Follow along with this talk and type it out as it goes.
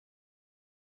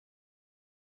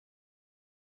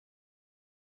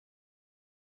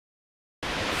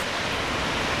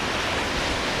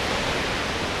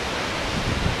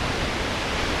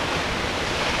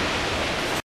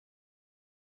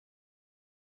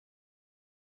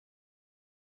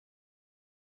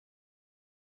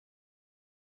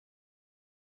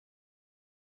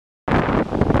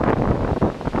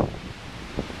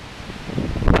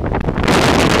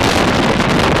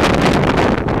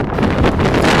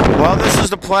is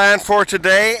the plan for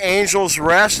today, Angel's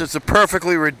Rest. It's a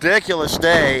perfectly ridiculous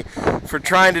day for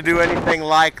trying to do anything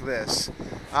like this.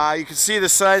 You can see the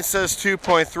sign says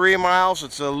 2.3 miles.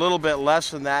 It's a little bit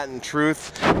less than that in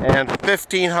truth, and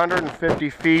 1,550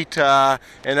 feet in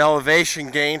elevation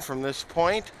gain from this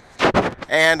point.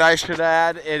 And I should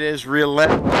add, it is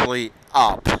relentlessly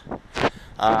up.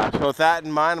 So with that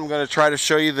in mind, I'm going to try to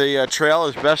show you the trail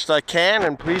as best I can,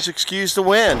 and please excuse the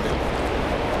wind.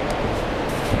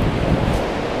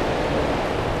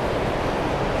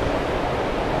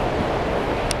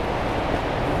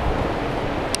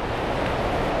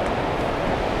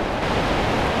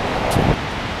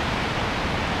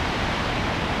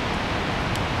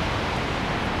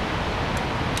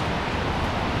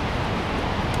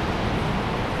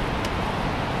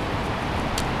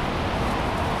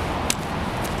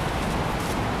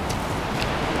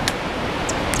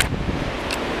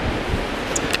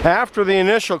 After the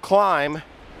initial climb,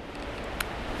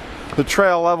 the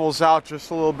trail levels out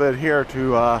just a little bit here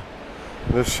to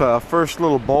this first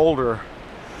little boulder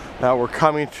that we're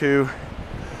coming to.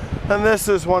 And this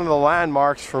is one of the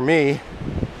landmarks for me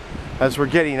as we're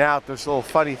getting out. This little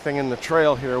funny thing in the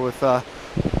trail here with the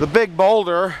big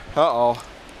boulder,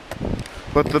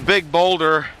 with the big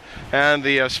boulder and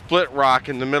the split rock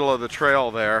in the middle of the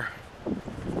trail there.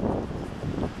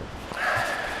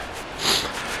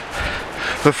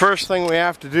 The first thing we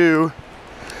have to do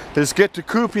is get to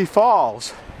Coopy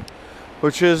Falls,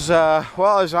 which is,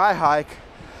 well, as I hike,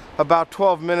 about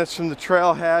 12 minutes from the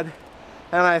trailhead,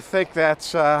 and I think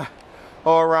that's around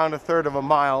 1/3 of a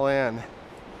mile in.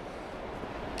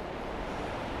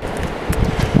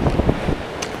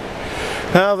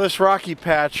 Now this rocky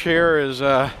patch here is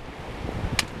yet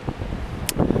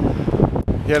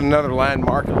another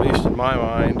landmark, at least in my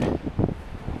mind.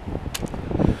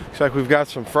 Looks like we've got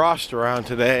some frost around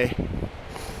today.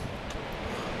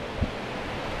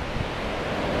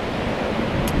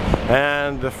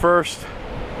 And the first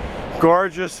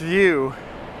gorgeous view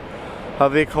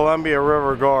of the Columbia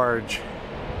River Gorge.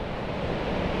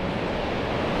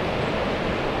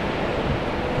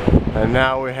 And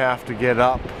now we have to get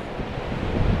up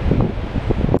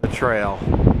the trail.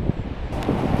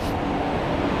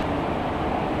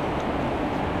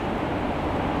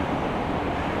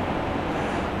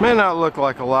 May not look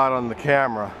like a lot on the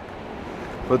camera,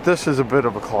 but this is a bit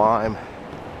of a climb.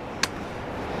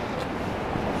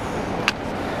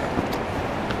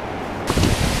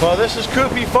 Well, this is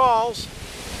Coopy Falls,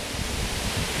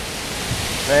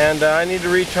 and I need to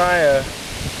retie a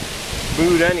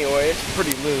boot anyway. It's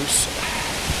pretty loose.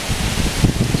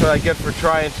 That's what I get for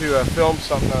trying to film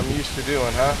something I'm used to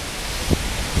doing, huh?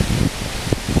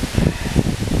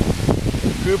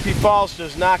 Coopy Falls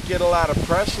does not get a lot of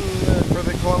press for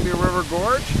the Columbia River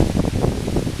Gorge,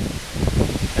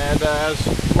 and as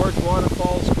Gorge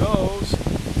Waterfalls goes,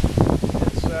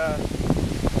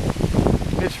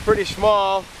 it's pretty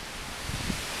small.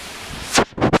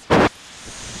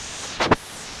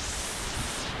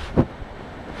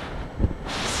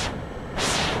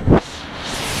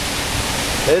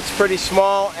 It's pretty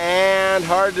small and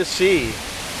hard to see.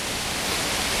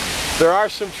 There are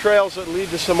some trails that lead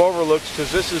to some overlooks,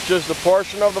 because this is just a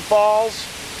portion of the falls.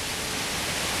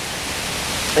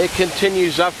 It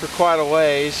continues up for quite a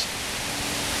ways.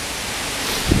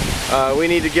 We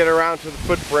need to get around to the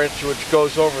footbridge which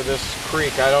goes over this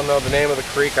creek. I don't know the name of the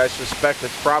creek. I suspect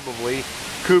it's probably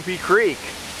Coopy Creek.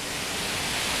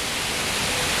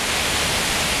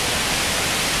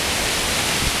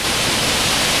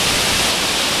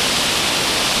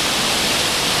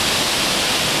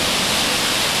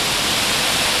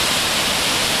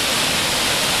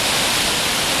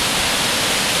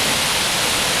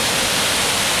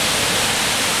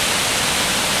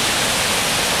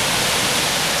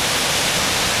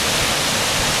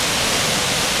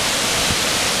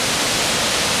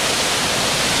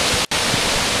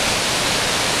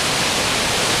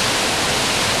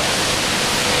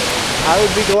 I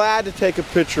would be glad to take a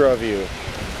picture of you.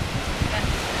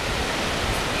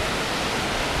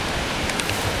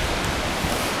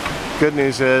 Good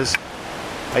news is,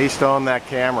 I used to own that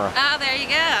camera. Oh, there you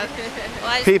go.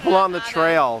 Well, people on the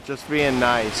trail, just being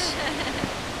nice.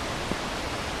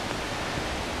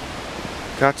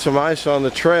 Got some ice on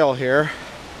the trail here,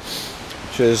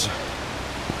 which is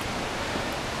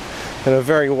in a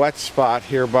very wet spot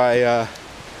here by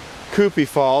Coopy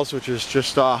Falls, which is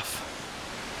just off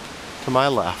to my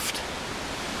left.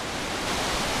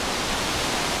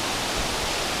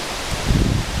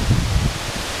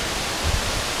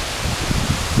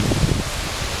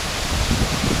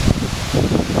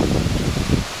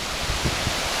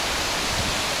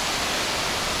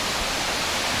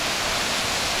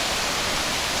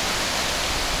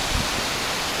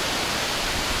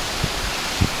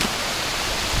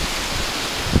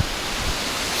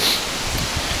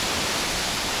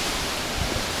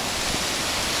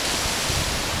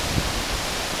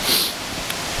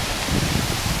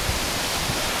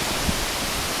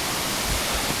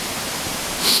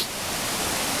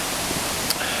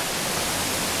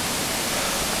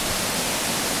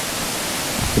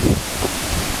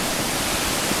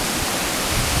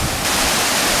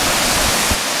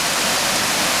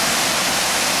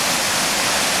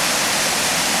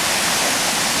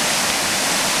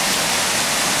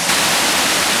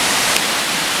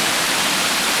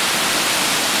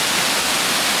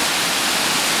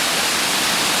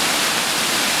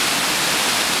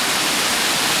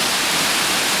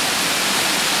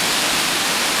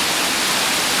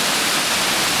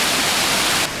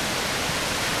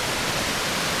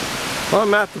 Well,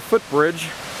 I'm at the footbridge.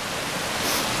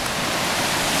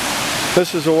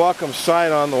 This is a welcome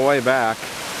sight on the way back.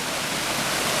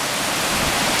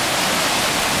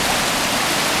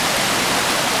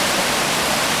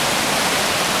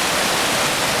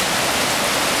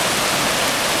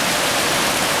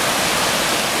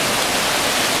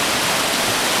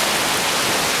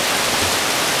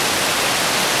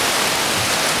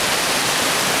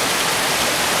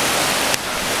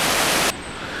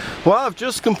 Well, I've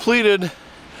just completed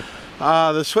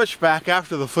the switchback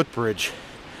after the footbridge.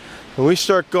 And we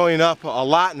start going up a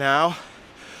lot now.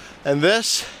 And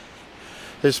this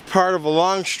is part of a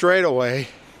long straightaway.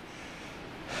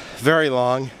 Very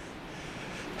long.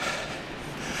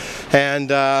 And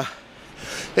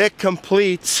it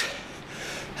completes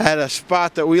at a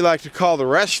spot that we like to call the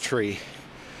rest tree.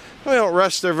 We don't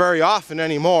rest there very often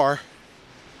anymore.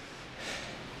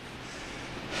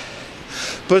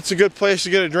 But it's a good place to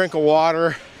get a drink of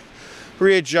water,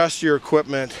 readjust your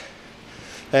equipment,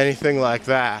 anything like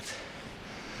that.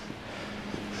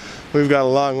 We've got a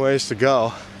long ways to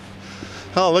go.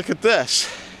 Oh, look at this.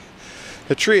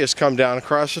 The tree has come down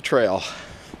across the trail.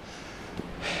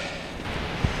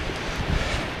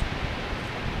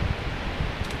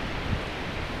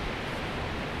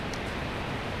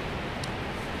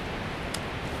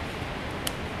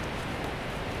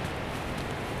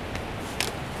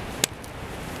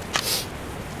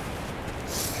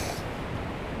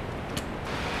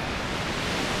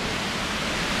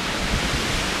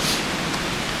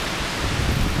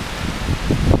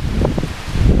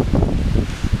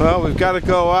 Well, we've got to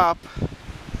go up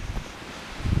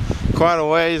quite a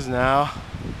ways now.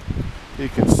 You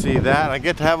can see that. I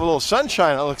get to have a little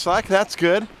sunshine, it looks like. That's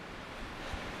good.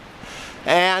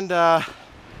 And there's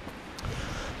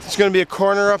going to be a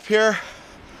corner up here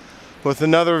with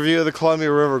another view of the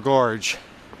Columbia River Gorge.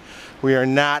 We are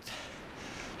not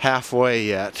halfway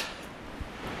yet.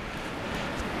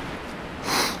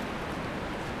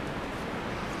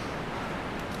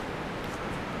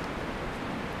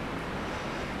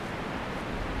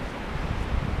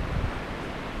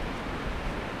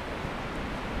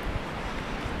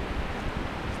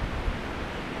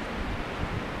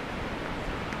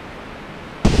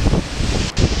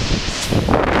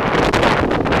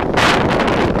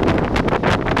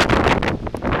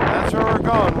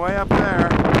 Way up there.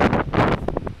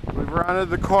 We've rounded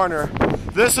the corner.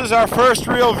 This is our first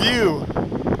real view.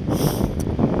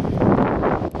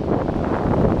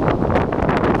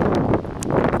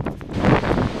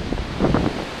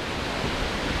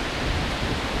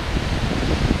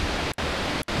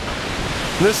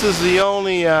 This is the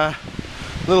only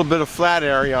little bit of flat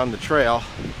area on the trail.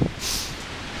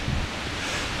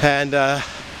 And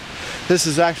this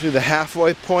is actually the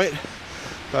halfway point.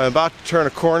 I'm about to turn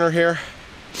a corner here.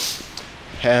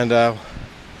 And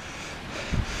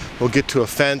we'll get to a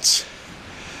fence,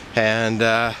 and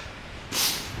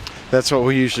that's what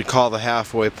we usually call the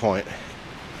halfway point.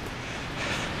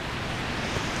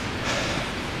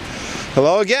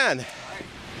 Hello again.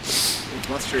 Is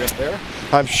blustery up there?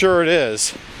 I'm sure it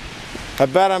is. I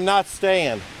bet I'm not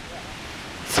staying.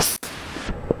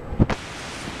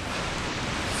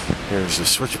 Here's the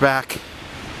switchback.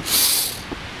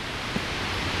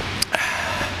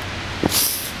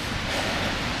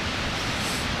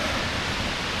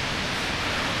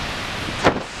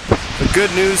 The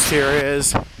good news here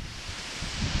is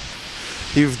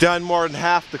you've done more than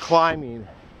half the climbing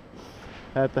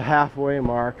at the halfway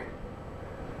mark,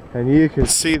 and you can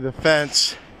see the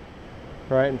fence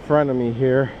right in front of me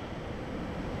here,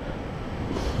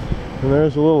 and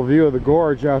there's a little view of the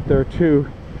gorge out there too.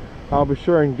 I'll be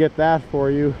sure and get that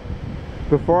for you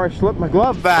before I slip my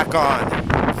glove back on.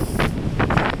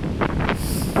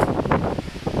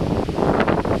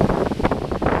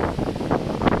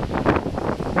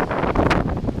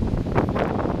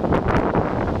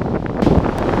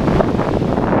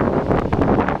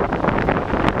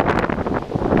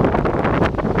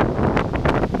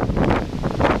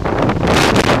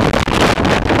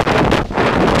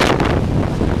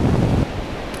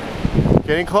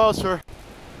 Getting closer.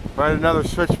 Right, another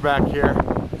switchback here.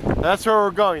 That's where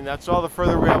we're going. That's all the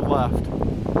further we have left.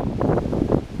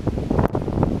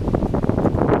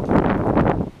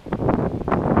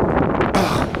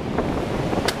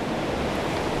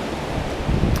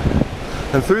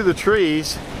 And through the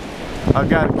trees, I've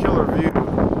got a killer view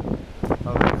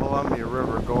of the Columbia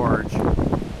River Gorge.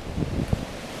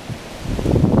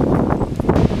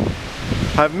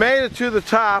 I've made it to the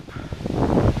top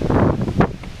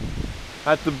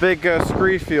at the big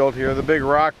scree field here, the big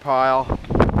rock pile.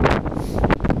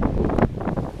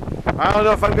 I don't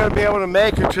know if I'm going to be able to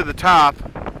make it to the top,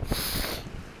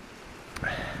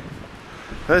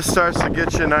 This starts to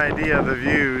get you an idea of the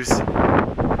views of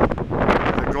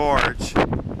the gorge.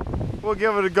 We'll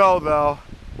give it a go though.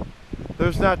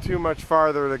 There's not too much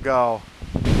farther to go.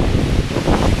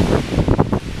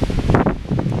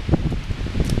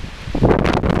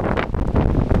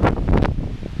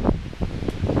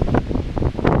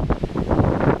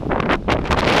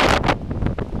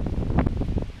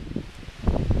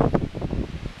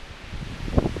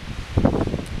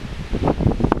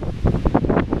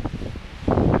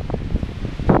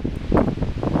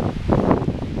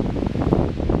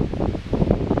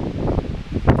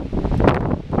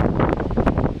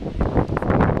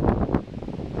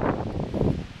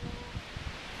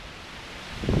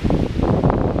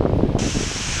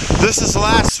 This is the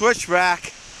last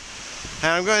switchback,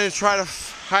 and I'm going to try to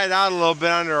hide out a little bit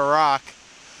under a rock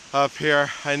up here.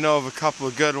 I know of a couple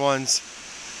of good ones,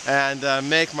 and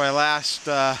make my last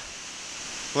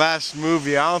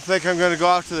movie. I don't think I'm going to go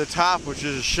out to the top, which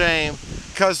is a shame,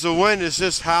 because the wind is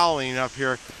just howling up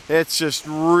here. It's just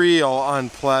real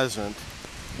unpleasant.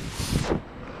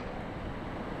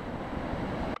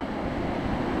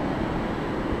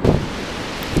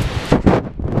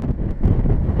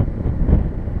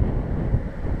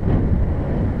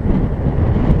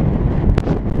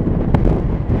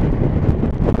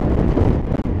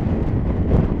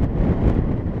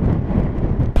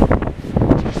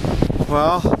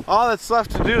 Well, all that's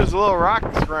left to do is a little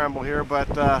rock scramble here, but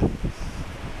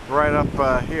right up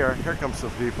here comes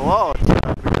some people. Oh, it's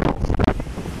beautiful.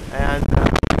 And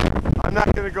I'm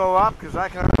not going to go up because I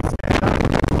can stand up.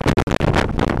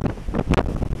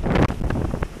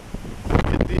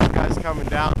 Get these guys coming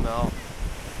down though.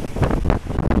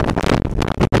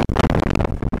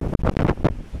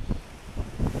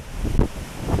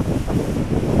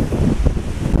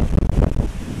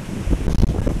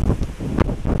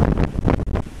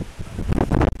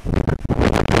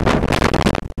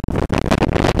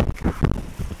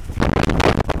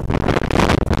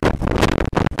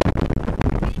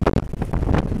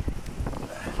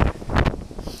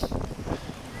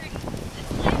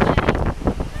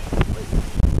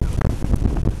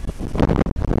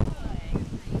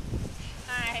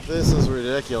 This is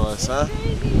ridiculous, huh?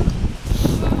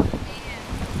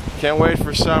 Can't wait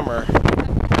for summer.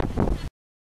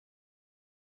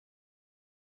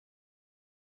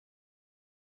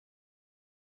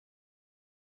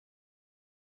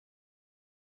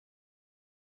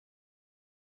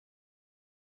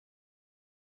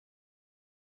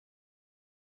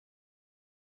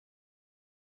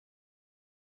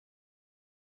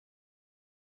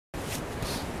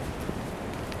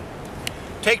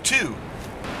 Take two.